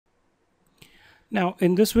Now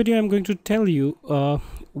in this video I'm going to tell you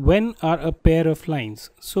when are a pair of lines.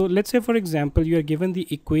 So let's say for example you are given the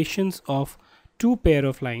equations of two pair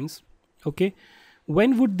of lines. Okay,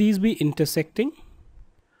 when would these be intersecting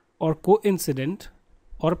or coincident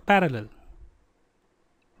or parallel?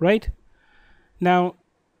 Right? Now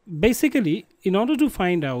basically in order to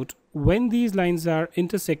find out when these lines are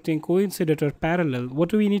intersecting, coincident or parallel,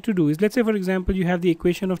 what we need to do is, let's say for example you have the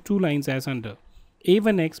equation of two lines as under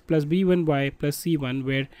a1x plus b1y plus c1,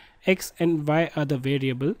 where x and y are the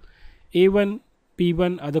variable, a1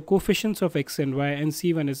 b1 are the coefficients of x and y, and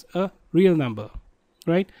c1 is a real number,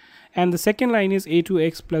 right? And the second line is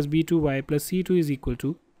a2x plus b2y plus c2 is equal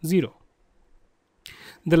to 0.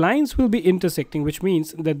 The lines will be intersecting, which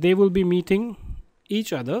means that they will be meeting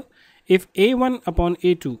each other if a1 upon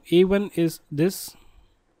a2, a1 is this,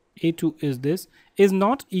 a2 is this, is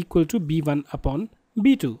not equal to b1 upon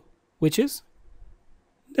b2, which is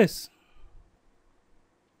this,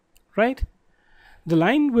 right? The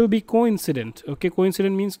line will be coincident. Okay,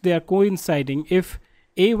 coincident means they are coinciding if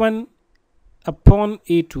a1 upon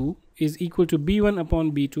a2 is equal to b1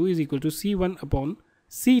 upon b2 is equal to c1 upon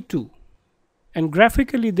c2, and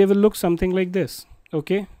graphically they will look something like this.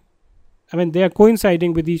 Okay, I mean they are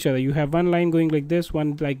coinciding with each other. You have one line going like this,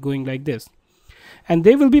 one like going like this, and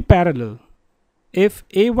they will be parallel if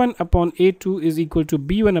a1 upon a2 is equal to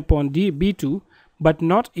b1 upon b2 but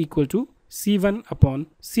not equal to c1 upon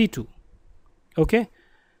c2. Okay,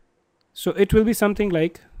 so it will be something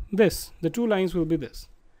like this. The two lines will be this.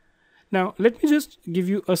 Now let me just give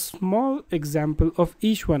you a small example of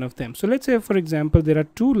each one of them. So let's say for example there are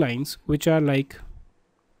two lines which are like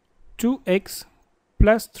 2x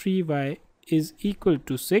plus 3y is equal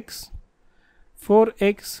to 6,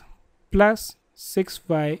 4x plus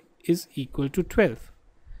 6y is equal to 12.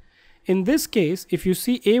 In this case, if you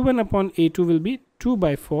see a1 upon a2 will be 2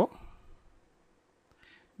 by 4,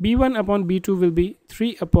 b1 upon b2 will be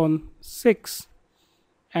 3 upon 6,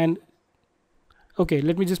 and okay,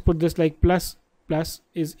 let me just put this like plus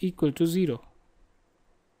is equal to 0,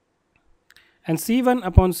 and c1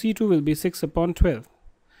 upon c2 will be 6 upon 12.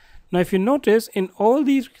 Now if you notice, in all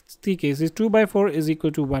these three cases 2 by 4 is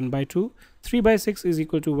equal to 1 by 2, 3 by 6 is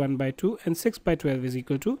equal to 1 by 2, and 6 by 12 is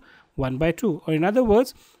equal to 1 by 2, or in other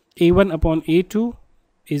words a1 upon a2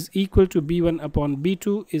 is equal to b1 upon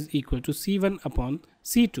b2 is equal to c1 upon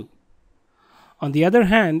c2. On the other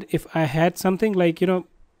hand, if I had something like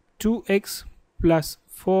 2x plus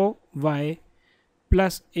 4y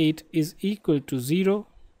plus 8 is equal to 0,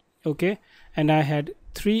 okay, and I had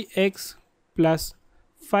 3x plus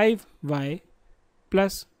 5y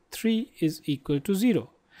plus 3 is equal to 0.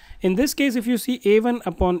 In this case, if you see a1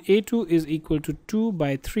 upon a2 is equal to 2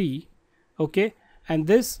 by 3, okay, and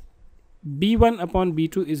this b1 upon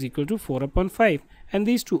b2 is equal to 4 upon 5, and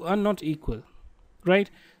these two are not equal,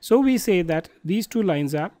 right? So we say that these two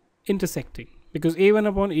lines are intersecting because a1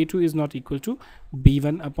 upon a2 is not equal to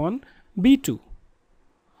b1 upon b2.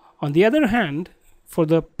 On the other hand, for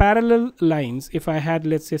the parallel lines, if I had,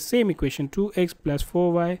 let's say, same equation, 2x plus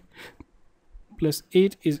 4y plus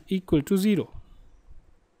 8 is equal to 0,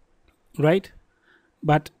 right?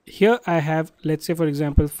 But here I have, let's say for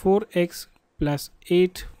example, 4x plus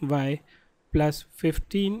 8y plus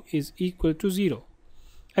 15 is equal to 0.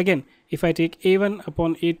 Again, if I take a1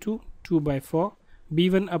 upon a2, 2 by 4,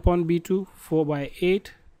 b1 upon b2, 4 by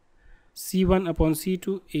 8, c1 upon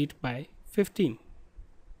c2, 8 by 15,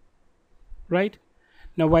 right?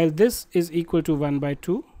 Now while this is equal to 1 by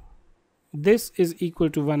 2, this is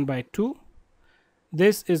equal to 1 by 2,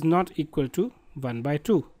 this is not equal to 1 by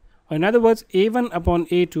 2. Or in other words, a1 upon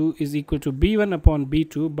a2 is equal to b1 upon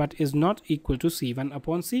b2 but is not equal to c1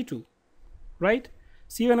 upon c2, right?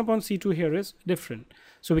 c1 upon c2 here is different.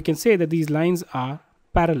 So we can say that these lines are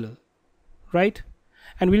parallel, right?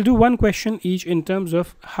 And we'll do one question each in terms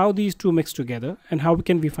of how these two mix together and how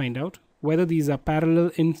can we find out whether these are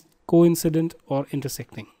parallel, coincident or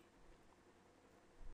intersecting.